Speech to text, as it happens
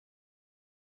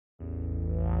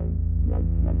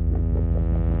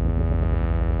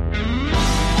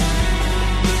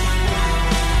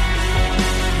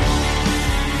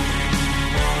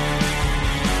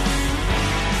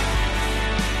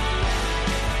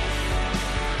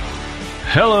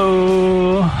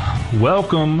Hello,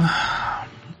 welcome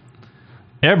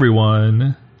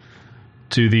everyone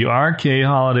to the Arcade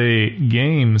Holiday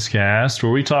Games Cast,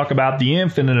 where we talk about the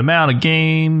infinite amount of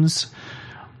games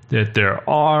that there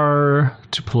are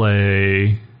to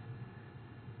play.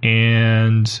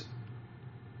 And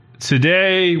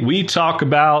today we talk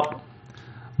about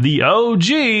the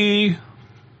OG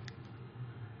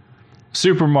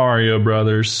Super Mario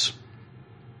Brothers.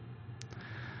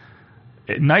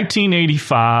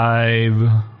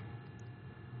 1985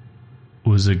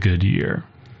 was a good year.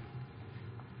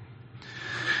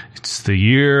 It's the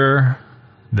year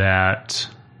that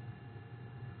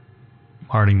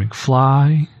Marty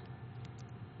McFly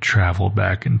traveled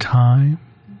back in time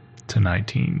to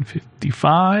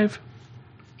 1955.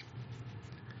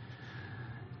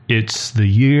 It's the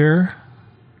year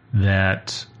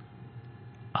that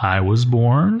I was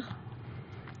born.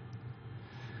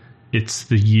 It's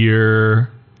the year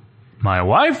my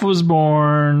wife was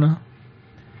born.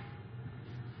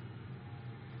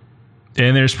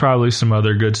 And there's probably some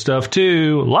other good stuff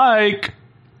too, like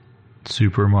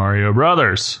Super Mario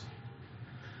Brothers.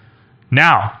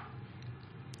 Now,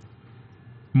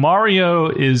 Mario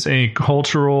is a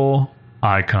cultural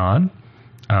icon.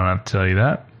 I don't have to tell you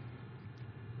that.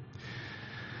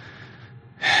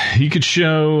 You could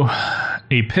show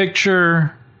a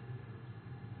picture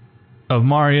of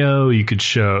Mario. You could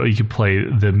play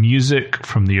the music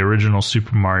from the original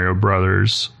Super Mario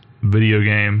Brothers video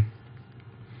game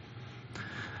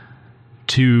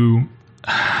to,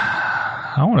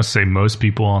 I want to say, most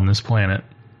people on this planet.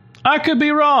 I could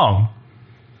be wrong,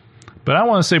 but I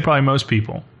want to say probably most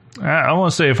people. I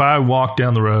want to say if I walked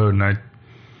down the road and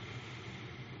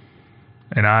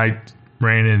I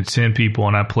ran into 10 people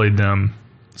and I played them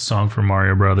a song from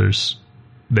Mario Brothers,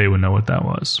 they would know what that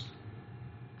was.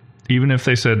 Even if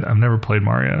they said, I've never played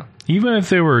Mario. Even if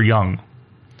they were young.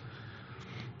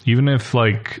 Even if,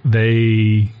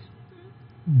 they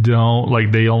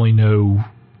only know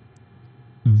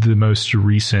the most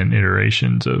recent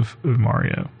iterations of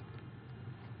Mario.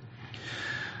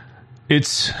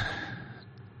 It's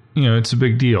a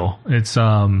big deal. It's,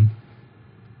 I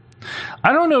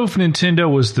don't know if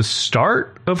Nintendo was the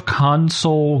start of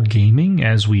console gaming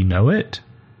as we know it,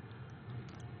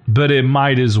 but it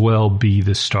might as well be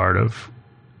the start of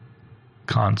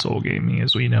console gaming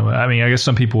as we know it. I mean, I guess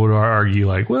some people would argue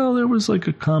there was a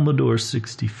Commodore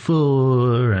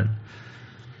 64 and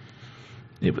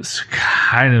it was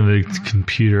kind of a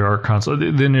computer or console.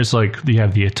 Then there's you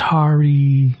have the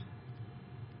Atari.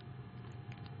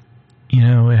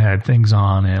 It had things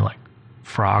on it like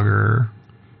Frogger,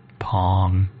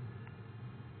 Pong.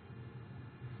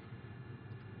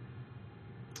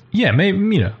 Yeah,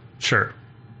 maybe, sure.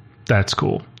 That's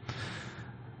cool.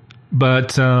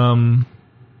 But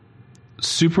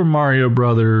Super Mario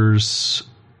Brothers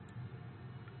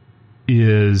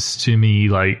is, to me,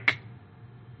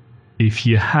 if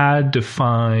you had to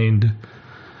find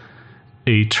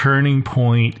a turning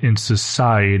point in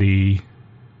society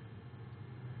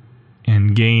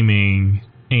and gaming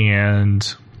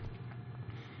and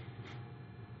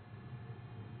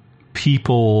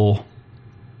people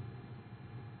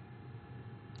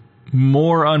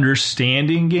more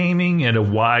understanding gaming at a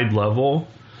wide level,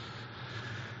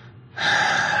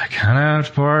 I kind of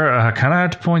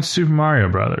have to point to Super Mario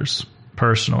Brothers,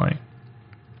 personally.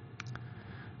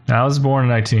 Now, I was born in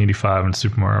 1985 when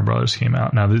Super Mario Brothers came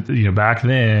out. Now, back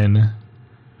then,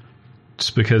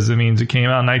 just because it means it came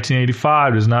out in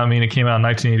 1985 does not mean it came out in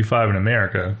 1985 in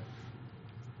America.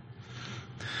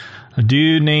 A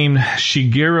dude named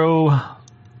Shigeru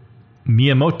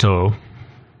Miyamoto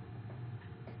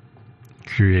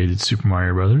created Super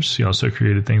Mario Brothers. He also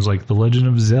created things like The Legend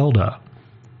of Zelda.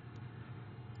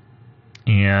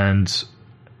 And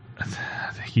I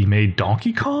think he made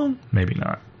Donkey Kong? Maybe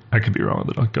not. I could be wrong with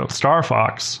the Donkey Kong. Star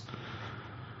Fox.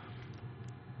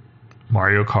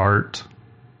 Mario Kart.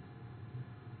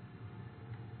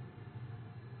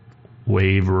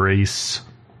 Wave Race.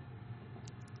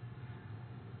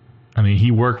 I mean,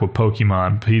 he worked with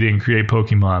Pokemon. He didn't create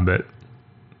Pokemon, but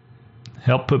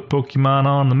helped put Pokemon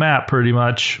on the map pretty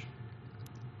much.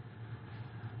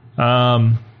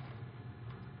 Nintendo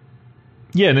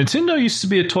used to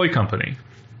be a toy company.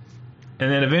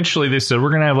 And then eventually they said,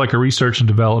 we're going to have a research and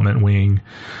development wing.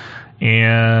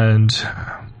 And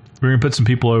we're going to put some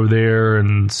people over there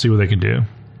and see what they can do.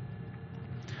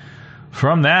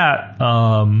 From that,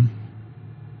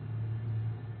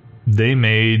 they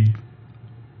made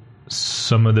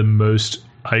some of the most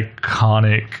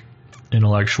iconic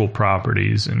intellectual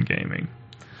properties in gaming.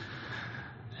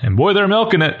 And boy, they're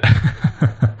milking it.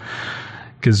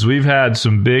 Because we've had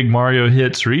some big Mario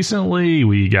hits recently.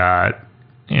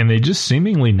 And they just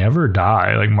seemingly never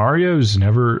die. Like, Mario's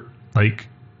never, like,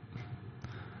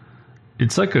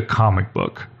 it's like a comic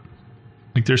book.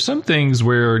 Like, there's some things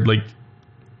where, like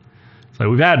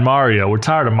we've had Mario. We're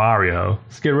tired of Mario.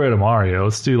 Let's get rid of Mario.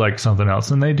 Let's do, like, something else.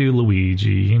 And they do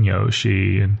Luigi and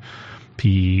Yoshi and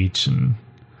Peach and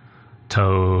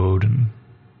Toad and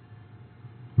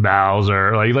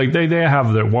Bowser. Like they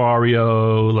have their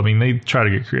Wario. I mean, they try to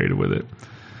get creative with it.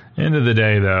 End of the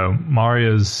day, though,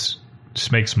 Mario's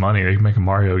just makes money. They can make a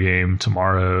Mario game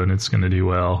tomorrow and it's going to do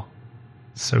well.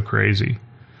 It's so crazy.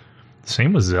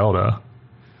 Same with Zelda.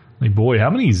 Like, boy, how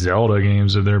many Zelda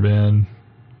games have there been?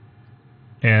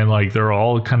 And, like, they're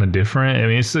all kind of different. I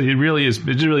mean, it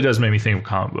really does make me think of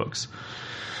comic books.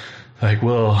 Like,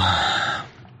 well,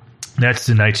 that's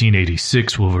the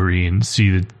 1986 Wolverine.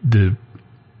 See, the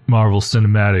Marvel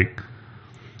Cinematic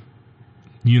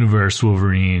Universe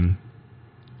Wolverine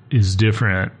is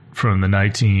different from the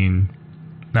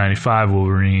 1995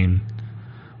 Wolverine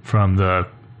from the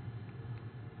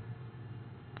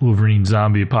Wolverine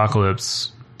Zombie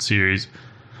Apocalypse series.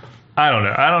 I don't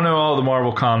know. I don't know all the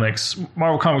Marvel comics.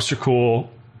 Marvel comics are cool.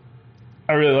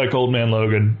 I really like Old Man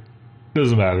Logan.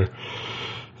 Doesn't matter.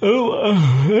 I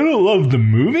don't love the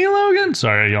movie Logan.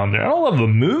 Sorry, I yawned there. I don't love the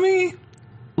movie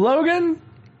Logan.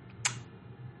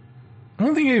 I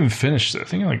don't think I even finished it. I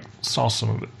think I saw some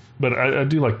of it. But I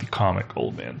do like the comic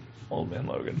Old Man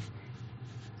Logan.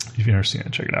 If you've never seen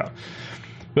it, check it out.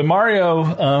 But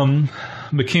Mario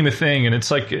became a thing, and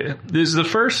it's like, this is the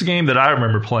first game that I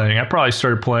remember playing. I probably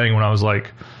started playing when I was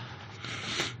like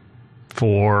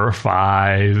 4 or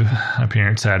 5. My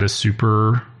parents had we had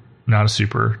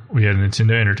a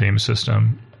Nintendo Entertainment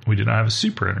System. We did not have a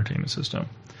Super Entertainment System.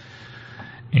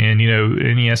 And,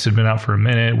 NES had been out for a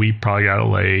minute. We probably got it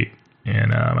late,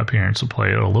 and my parents would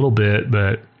play it a little bit,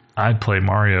 but I'd play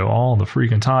Mario all the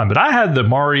freaking time. But I had the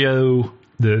Mario,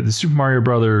 the Super Mario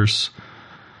Brothers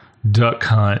Duck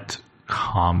Hunt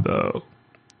combo,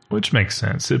 which makes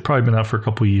sense. It'd probably been out for a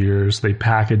couple years. They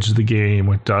packaged the game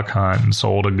with Duck Hunt and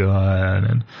sold a gun,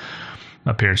 and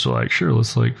my parents were like, sure,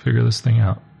 let's figure this thing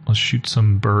out. Let's shoot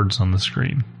some birds on the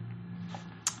screen.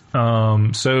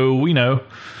 So we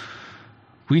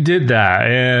did that,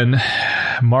 and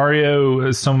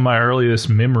Mario, some of my earliest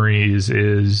memories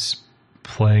is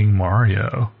playing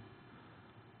Mario.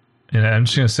 And I'm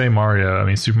just going to say Mario. I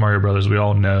mean, Super Mario Brothers, we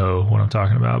all know what I'm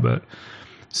talking about, but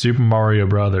Super Mario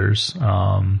Brothers, 2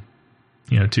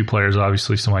 players,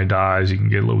 obviously somebody dies, you can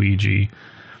get Luigi.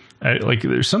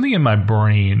 There's something in my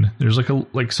brain. There's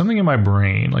something in my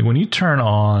brain. Like, when you turn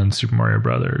on Super Mario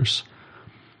Brothers,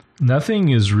 nothing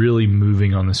is really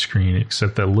moving on the screen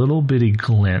except that little bitty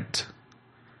glint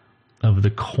of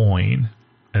the coin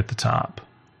at the top.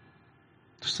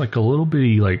 Just like a little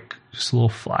bitty, just a little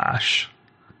flash.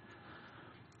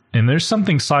 And there's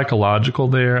something psychological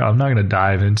there. I'm not going to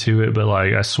dive into it, but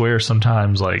I swear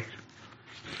sometimes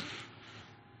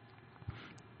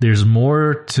there's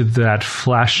more to that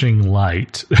flashing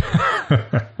light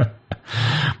that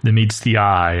meets the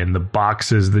eye, and the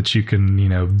boxes that you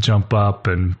can, jump up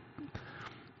and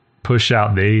push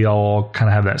out. They all kind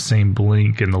of have that same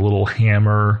blink, and the little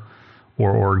hammer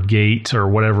or gate or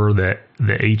whatever the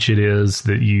H it is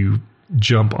that you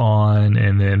jump on,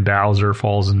 and then Bowser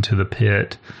falls into the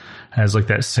pit, has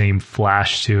that same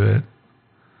flash to it.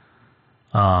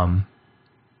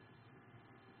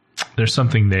 There's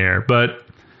something there, but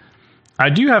I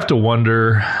do have to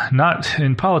wonder, not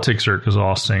in politics are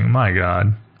exhausting, my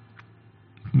God,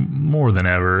 more than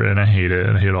ever, and I hate it,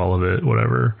 I hate all of it,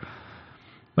 whatever.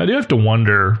 I do have to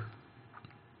wonder,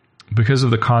 because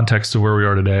of the context of where we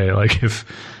are today,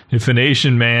 if an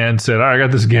Asian man said, all right, I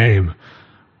got this game.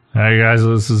 All right, guys,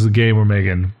 this is the game we're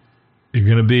making. You're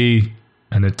going to be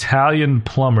an Italian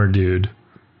plumber dude.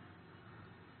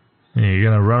 And you're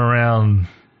going to run around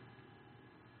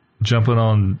jumping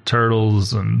on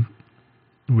turtles and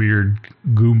weird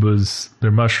Goombas. They're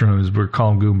mushrooms, but we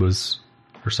call them Goombas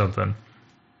or something.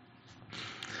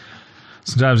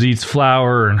 Sometimes he eats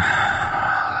flour and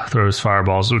throws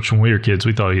fireballs, which when we were kids,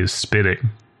 we thought he was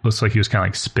spitting. Looks like he was kind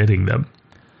of spitting them.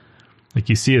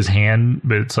 You see his hand,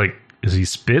 but it's is he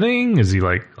spitting? Is he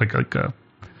is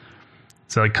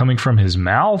it coming from his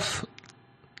mouth?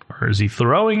 Or is he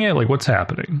throwing it? What's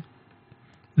happening?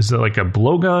 Is it a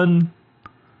blowgun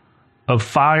of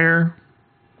fire?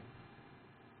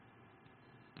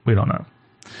 We don't know.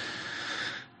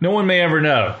 No one may ever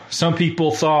know. Some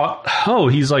people thought, oh,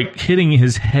 he's hitting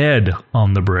his head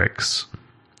on the bricks.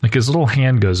 His little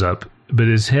hand goes up, but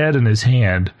his head and his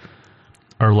hand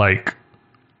are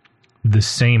the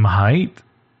same height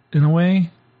in a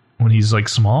way. when he's like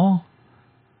small,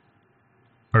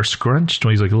 or scrunched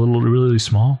when he's like a little really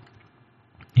small.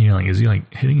 You know, like, is he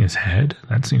like hitting his head?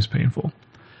 That seems painful.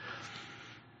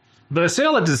 But I say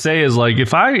all that to say is, like,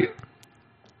 if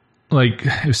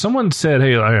someone said,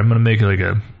 hey, I'm going to make like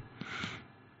a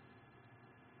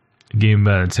game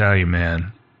about an Italian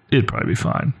man, it'd probably be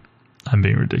fine. I'm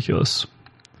being ridiculous.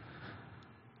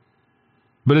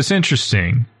 But it's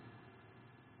interesting.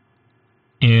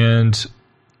 And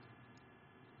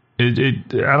I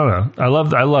don't know. I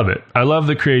love it. I love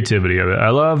the creativity of it. I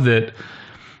love that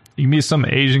you can be some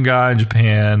Asian guy in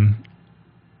Japan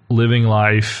living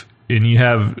life, and you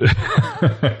have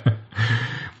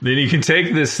then you can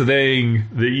take this thing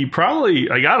that you probably,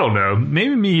 like, I don't know,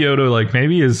 maybe Miyamoto, like,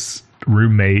 maybe his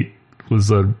roommate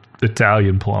was a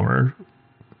Italian plumber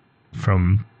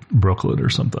from Brooklyn or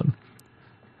something.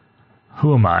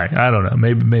 Who am I? I don't know.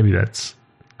 Maybe that's,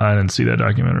 I didn't see that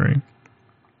documentary.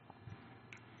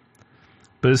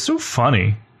 But it's so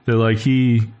funny that, like,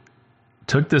 he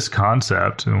took this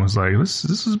concept and was like,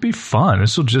 this will be fun.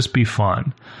 This will just be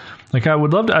fun. Like, I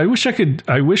would love to, I wish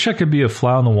I could be a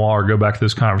fly on the wall or go back to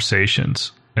those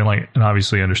conversations and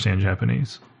obviously understand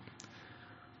Japanese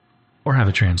or have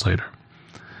a translator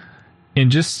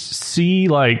and just see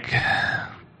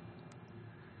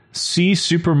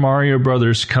Super Mario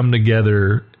Brothers come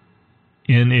together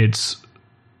in its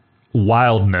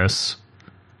wildness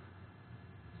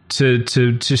to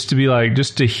just to be like,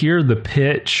 just to hear the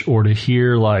pitch or to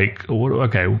hear like,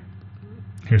 okay,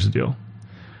 here's the deal.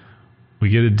 We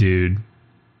get a dude.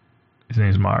 His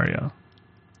name's Mario.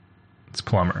 It's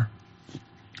plumber.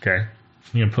 Okay.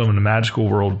 You're going to put him in a magical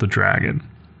world with a dragon.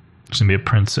 She's going to be a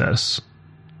princess.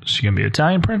 She's going to be an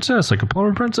Italian princess, like a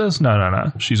plumber princess?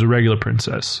 No. She's a regular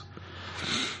princess.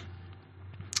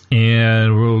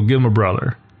 And we'll give him a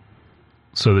brother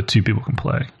so that two people can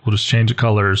play. We'll just change the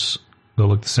colors. They'll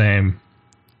look the same.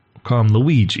 We'll call him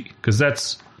Luigi, because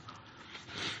that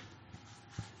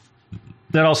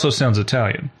also sounds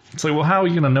Italian. It's like, well, how are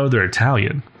you going to know they're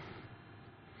Italian?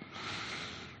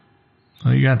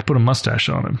 Well, you have to put a mustache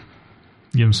on him.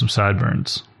 Give him some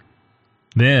sideburns.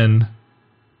 Then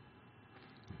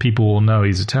people will know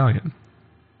he's Italian.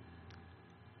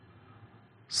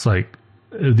 It's like,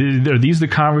 are these the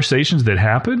conversations that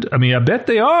happened? I mean, I bet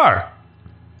they are.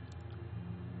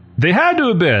 They had to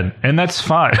have been, and that's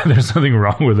fine. There's nothing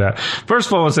wrong with that. First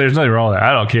of all, I want to say there's nothing wrong with that.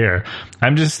 I don't care.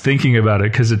 I'm just thinking about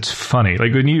it because it's funny.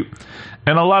 Like,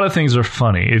 and a lot of things are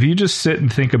funny. If you just sit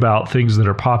and think about things that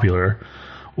are popular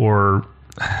or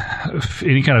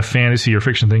any kind of fantasy or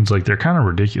fiction things, like, they're kind of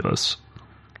ridiculous,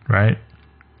 right?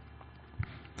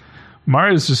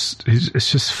 Mario's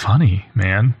it's just funny,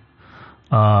 man.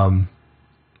 But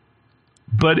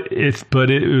it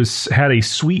had a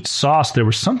sweet sauce. There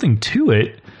was something to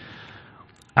it.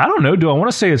 I don't know. Do I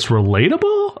want to say it's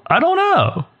relatable? I don't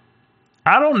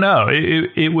know.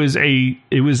 It was a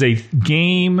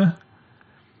game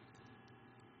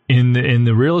in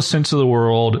the realest sense of the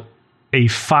world. A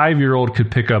 5-year-old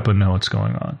could pick up and know what's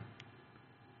going on.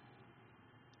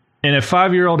 And a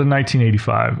 5-year-old in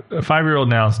 1985, a 5-year-old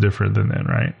now is different than then,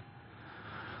 right?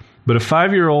 But a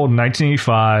 5-year-old in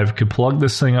 1985 could plug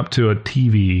this thing up to a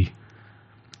TV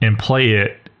and play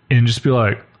it and just be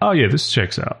like, oh yeah, this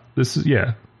checks out. This is,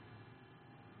 yeah,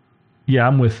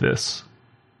 I'm with this.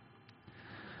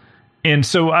 And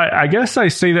so I guess I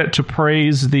say that to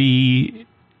praise the,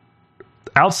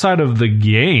 outside of the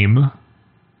game,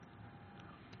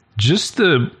 just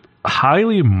the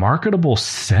highly marketable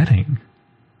setting.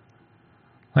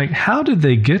 Like, how did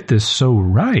they get this so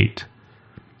right?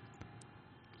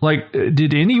 Like,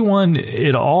 did anyone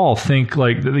at all think,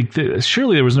 like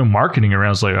surely there was no marketing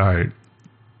around? It's like, all right,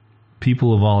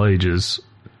 people of all ages,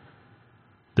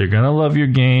 they're going to love your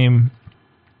game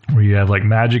where you have like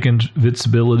magic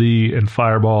invincibility and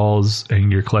fireballs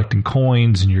and you're collecting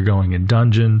coins and you're going in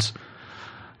dungeons.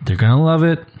 They're going to love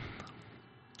it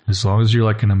as long as you're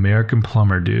like an American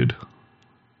plumber dude.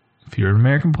 If you're an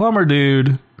American plumber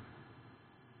dude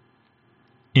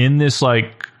in this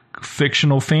like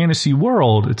fictional fantasy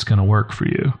world, it's going to work for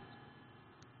you.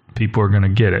 People are going to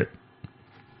get it.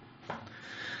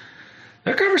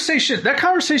 That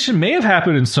conversation may have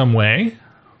happened in some way,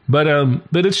 but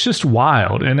it's just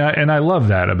wild, and I love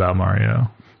that about Mario.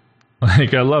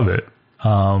 Like, I love it.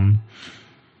 And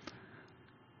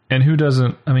who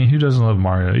doesn't love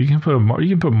Mario? You can put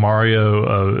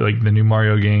Mario, like the new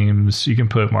Mario games. You can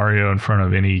put Mario in front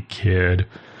of any kid,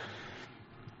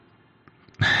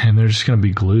 and they're just going to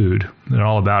be glued. They're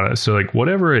all about it. So, like,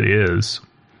 whatever it is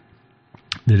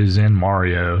that is in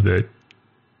Mario, that,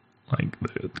 like,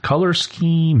 the color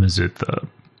scheme, is it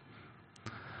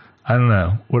I don't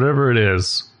know, whatever it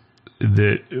is,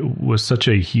 that was such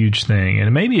a huge thing.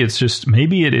 And maybe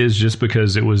it is just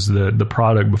because it was the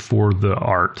product before the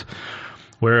art,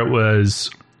 where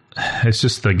it's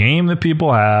just the game that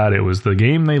people had. It was the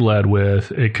game they led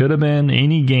with. It could have been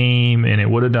any game and it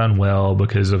would have done well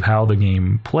because of how the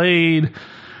game played,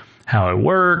 how it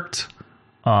worked.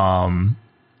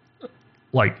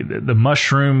 Like the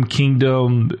Mushroom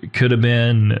Kingdom could have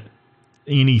been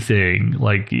anything.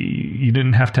 Like you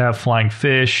didn't have to have flying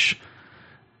fish.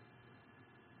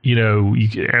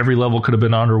 Every level could have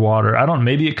been underwater.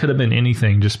 Maybe it could have been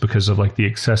anything just because of like the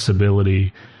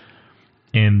accessibility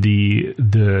and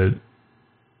the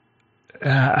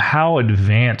how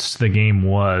advanced the game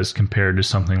was compared to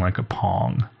something like a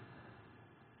Pong,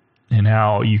 and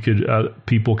how you could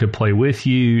people could play with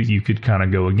you. You could kind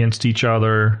of go against each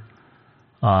other.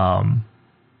 How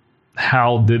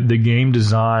the game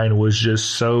design was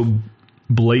just so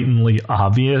blatantly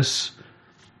obvious.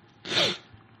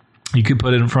 You could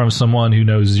put it in front of someone who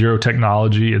knows zero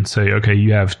technology and say, okay,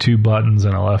 you have 2 buttons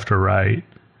and a left or right.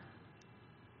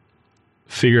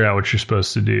 Figure out what you're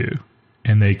supposed to do.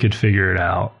 And they could figure it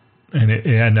out. And it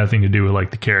had nothing to do with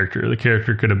like the character. The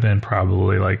character could have been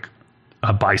probably like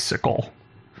a bicycle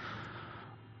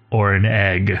or an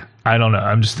egg. I don't know.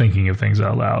 I'm just thinking of things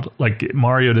out loud. Like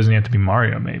Mario doesn't have to be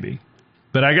Mario, maybe.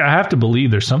 But I have to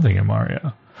believe there's something in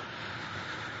Mario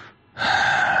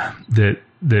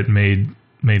that made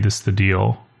this the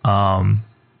deal. So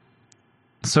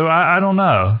I don't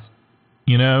know.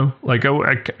 Like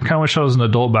I kind of wish I was an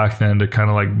adult back then to kind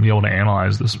of like be able to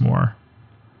analyze this more.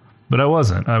 But I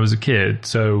wasn't. I was a kid.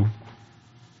 So,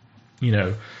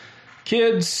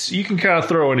 kids, you can kind of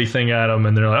throw anything at them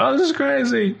and they're like, oh, this is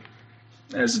crazy.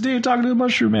 There's a dude talking to the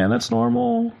mushroom man. That's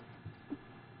normal.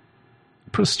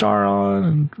 Put a star on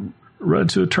and run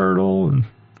to a turtle and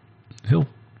he'll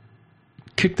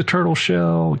kick the turtle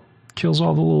shell, kills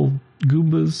all the little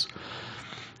Goombas.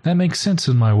 That makes sense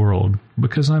in my world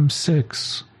because I'm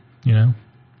 6, I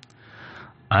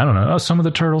don't know. Oh, some of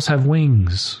the turtles have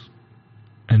wings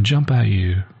and jump at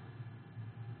you.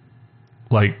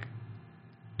 Like,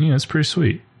 it's pretty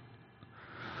sweet.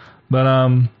 But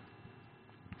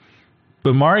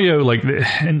Mario, like,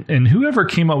 and whoever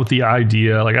came up with the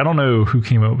idea, like, I don't know who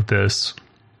came up with this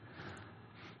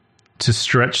to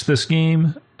stretch this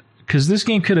game, because this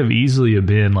game could have easily have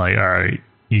been like, all right,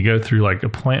 you go through like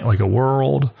a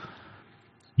world,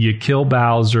 you kill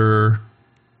Bowser,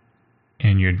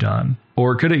 and you're done.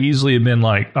 Or it could have easily have been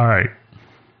like, all right,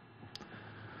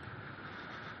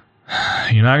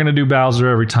 you're not going to do Bowser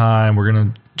every time. We're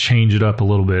going to change it up a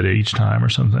little bit each time or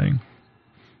something.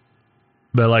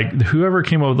 But like whoever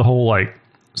came up with the whole like,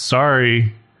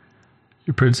 sorry,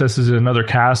 your princess is in another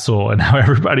castle, and how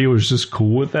everybody was just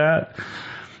cool with that.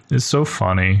 It's so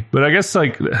funny. But I guess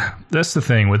like that's the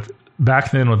thing with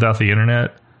back then without the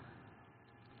internet,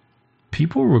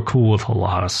 people were cool with a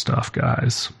lot of stuff,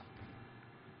 guys.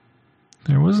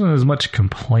 There wasn't as much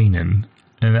complaining,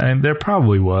 and there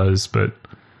probably was, but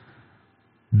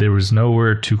there was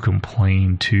nowhere to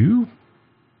complain to.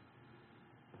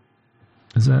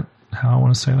 Is that how I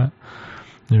want to say that?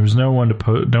 There was nowhere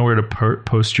to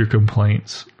post your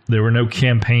complaints. There were no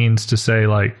campaigns to say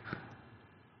like,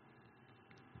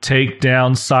 take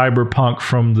down Cyberpunk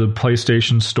from the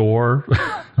PlayStation Store.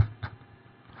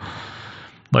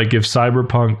 Like if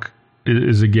Cyberpunk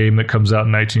is a game that comes out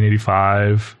in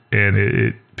 1985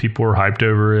 and people are hyped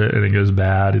over it and it goes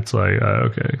bad, it's like,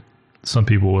 okay, some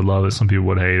people would love it, some people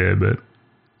would hate it, but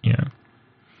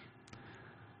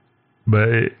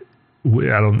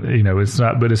it's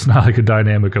not. But it's not like a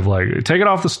dynamic of like, take it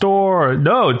off the store.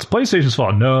 No, it's PlayStation's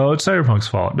fault. No, it's Cyberpunk's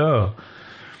fault. No.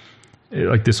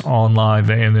 Like this online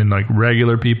thing, and then like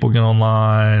regular people get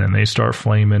online and they start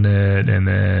flaming it, and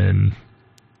then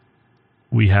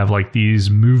we have like these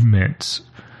movements,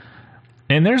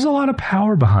 and there's a lot of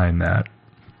power behind that.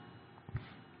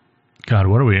 God,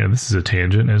 what are we in? This is a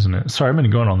tangent, isn't it? Sorry, I've been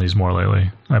going on these more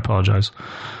lately. I apologize.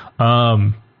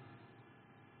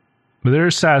 But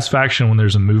there's satisfaction when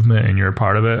there's a movement and you're a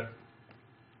part of it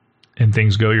and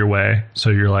things go your way. So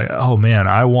you're like, oh man,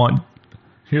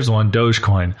 here's the one,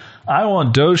 Dogecoin. I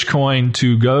want Dogecoin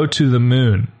to go to the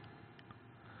moon.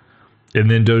 And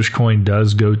then Dogecoin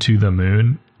does go to the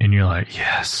moon. And you're like,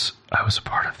 yes, I was a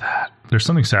part of that. There's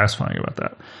something satisfying about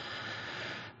that.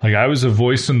 Like I was a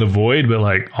voice in the void, but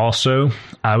like also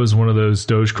I was one of those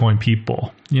Dogecoin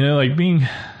people. Like being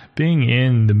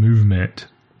in the movement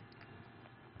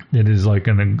that is like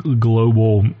on a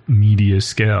global media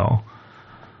scale.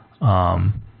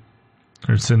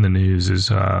 It's in the news is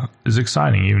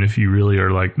exciting, even if you really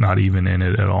are like not even in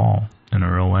it at all in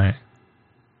a real way.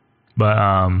 But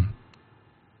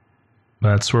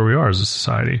that's where we are as a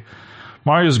society.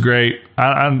 Mario's great.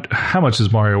 How much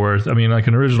is Mario worth? I mean, like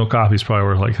an original copy is probably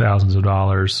worth like thousands of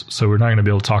dollars. So we're not going to be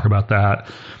able to talk about that.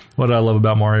 What I love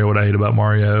about Mario, what I hate about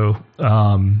Mario.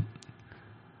 The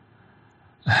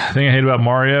thing I hate about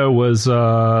Mario was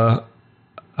I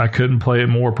couldn't play it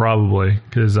more probably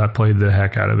because I played the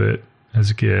heck out of it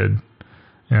as a kid.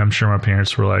 And I'm sure my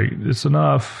parents were like, it's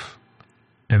enough.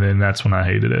 And then that's when I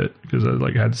hated it because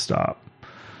I had to stop.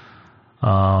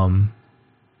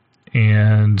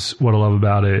 And what I love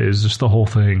about it is just the whole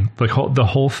thing. Like the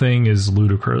whole thing is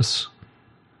ludicrous,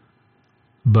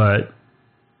 but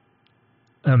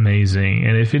amazing.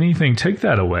 And if anything, take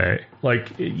that away.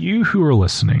 Like you who are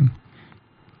listening,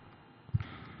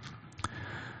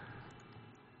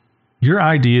 your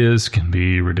ideas can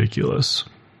be ridiculous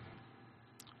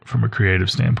from a creative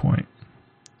standpoint.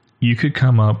 You could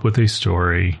come up with a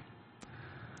story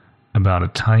about a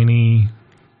tiny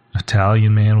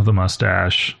Italian man with a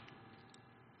mustache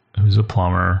who's a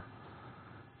plumber,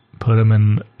 put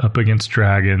him up against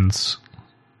dragons,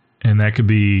 and that could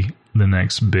be the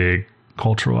next big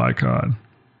cultural icon.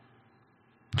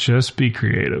 Just be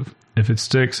creative. If it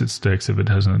sticks, it sticks. If it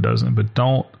doesn't, it doesn't. But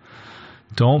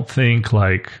don't think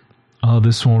like, oh,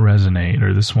 this won't resonate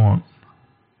or this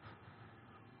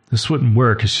wouldn't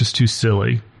work. It's just too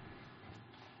silly.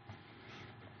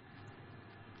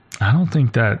 I don't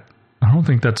think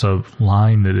that's a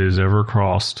line that is ever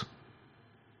crossed.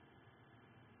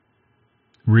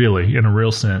 Really, in a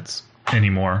real sense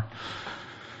anymore.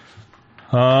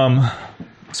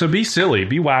 So be silly,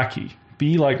 be wacky,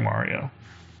 be like Mario.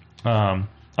 I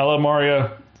love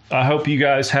Mario. I hope you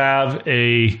guys have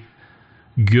a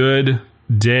good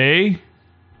day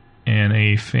and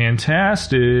a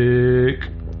fantastic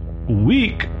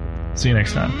week. See you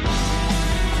next time.